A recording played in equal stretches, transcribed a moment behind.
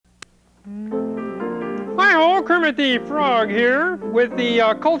Hi-ho, Kermit the Frog here with the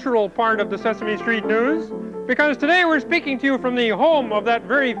cultural part of the Sesame Street News, because today we're speaking to you from the home of that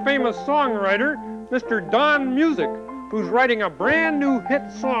very famous songwriter, Mr. Don Music, who's writing a brand new hit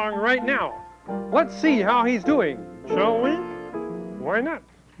song right now. Let's see how he's doing, shall we? Why not?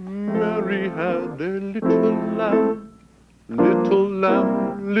 Mary had a little lamb, little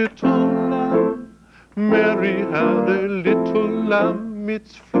lamb, little lamb. Mary had a little lamb,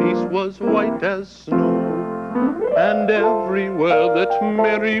 its fleece was white as snow. And everywhere that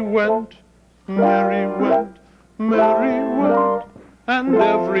Mary went, Mary went, Mary went. And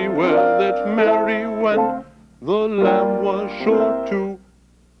everywhere that Mary went, the lamb was sure to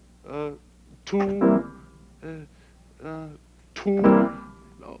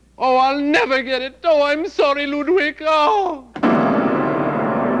Oh, I'll never get it. Oh, I'm sorry, Ludwig. Oh.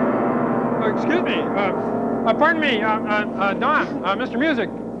 Excuse me. Pardon me, Don, Mr. Music.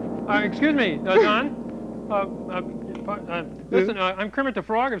 Excuse me, Don. Listen, I'm Kermit the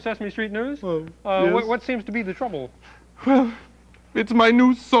Frog of Sesame Street News. Oh, yes. What seems to be the trouble? Well, it's my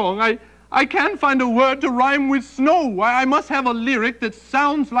new song. I can't find a word to rhyme with snow. I must have a lyric that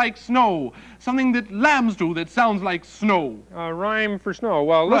sounds like snow. Something that lambs do that sounds like snow. Rhyme for snow.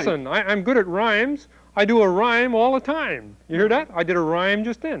 Well, listen, Right. I'm good at rhymes. I do a rhyme all the time. You hear that? I did a rhyme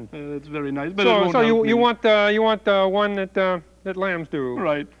just then. That's very nice, but So you want one that lambs do?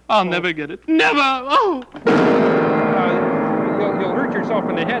 Right. I'll never get it. Never! Oh! You'll hurt yourself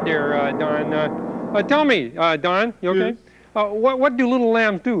in the head there, Don. Tell me, Don, you okay? Yes. What do little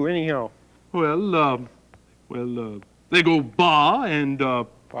lambs do, anyhow? Well, they go baa and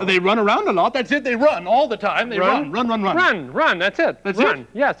they run around a lot. That's it. They run all the time. They run. Run, that's it. That's run. it?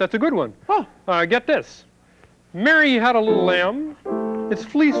 Yes, that's a good one. Oh. Get this. Mary had a little lamb. Its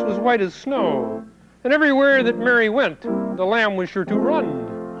fleece was white as snow. And everywhere that Mary went, the lamb was sure to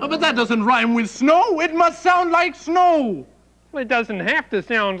run. Oh, but that doesn't rhyme with snow. It must sound like snow. Well, it doesn't have to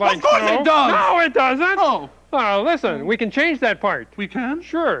sound like Of course snow. it does. No, it doesn't. Oh. Listen, we can change that part. We can?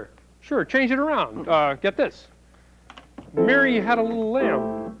 Sure, change it around. Get this. Mary had a little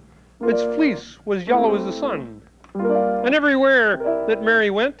lamb. Its fleece was yellow as the sun. And everywhere that Mary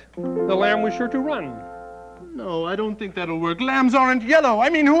went, the lamb was sure to run. No, I don't think that'll work. Lambs aren't yellow. I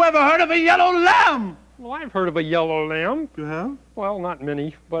mean, who ever heard of a yellow lamb? Well, I've heard of a yellow lamb. You have? Well, not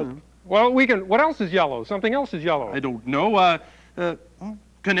many, but... Well, we can... What else is yellow? Something else is yellow. I don't know.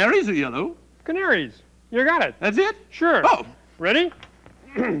 Canaries are yellow. Canaries. You got it. That's it? Sure. Oh. Ready?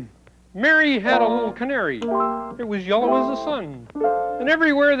 Mary had a little canary. It was yellow as the sun. And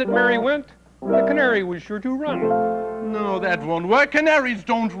everywhere that Mary went, the canary was sure to run. No, that won't work. Canaries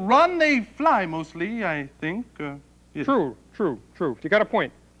don't run. They fly mostly, I think. Yes. True. You got a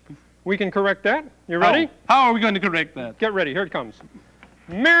point. We can correct that. You ready? How are we going to correct that? Get ready. Here it comes.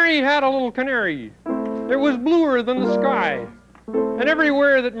 Mary had a little canary. It was bluer than the sky. And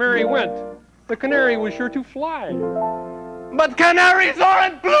everywhere that Mary went, the canary was sure to fly. But canaries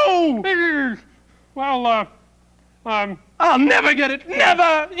aren't blue! Well, I'll never get it.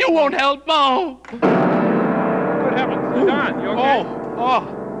 Never! You won't help. Oh! Good heavens. Don, you okay?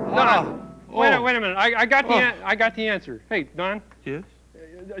 Don, wait a minute. I got the answer. Hey, Don. Yes?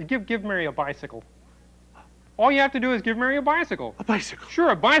 Give Mary a bicycle. All you have to do is give Mary a bicycle. A bicycle? Sure,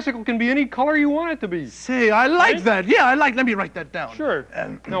 a bicycle can be any color you want it to be. Say, I like that. Yeah, let me write that down. Sure.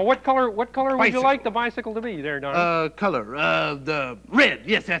 Now, what color would you like the bicycle to be there, Don? Color. The red.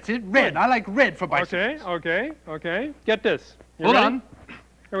 Yes, that's it. Red. I like red for bicycles. Okay. Get this. Hold on.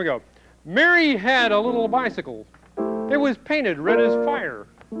 Here we go. Mary had a little bicycle. It was painted red as fire.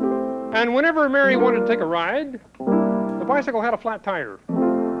 And whenever Mary wanted to take a ride, the bicycle had a flat tire.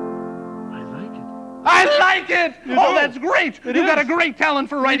 I like it! Oh, that's great! You've got a great talent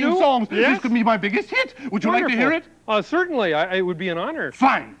for writing songs. Yes? This could be my biggest hit. Would you like to hear it? Certainly. It would be an honor.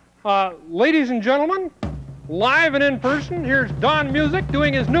 Fine. Ladies and gentlemen, live and in person, here's Don Music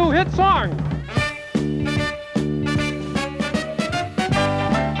doing his new hit song.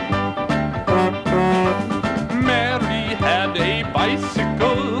 Mary had a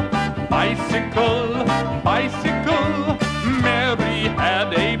bicycle, bicycle, bicycle. Mary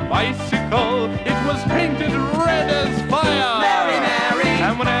had a bicycle. It was painted red as fire. Mary.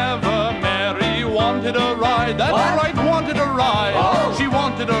 And whenever Mary wanted a ride, that's right, wanted a ride. Oh. She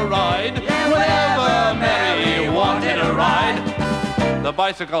wanted a ride. Yeah, whenever Mary wanted a ride, the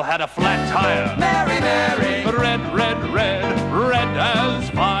bicycle had a flat tire. Mary. Red, red as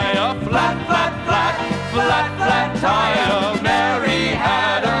fire. Flat tire. Mary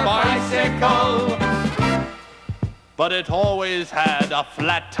had a bicycle, but it always had a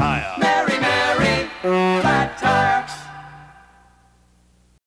flat tire. Mary, flat tire.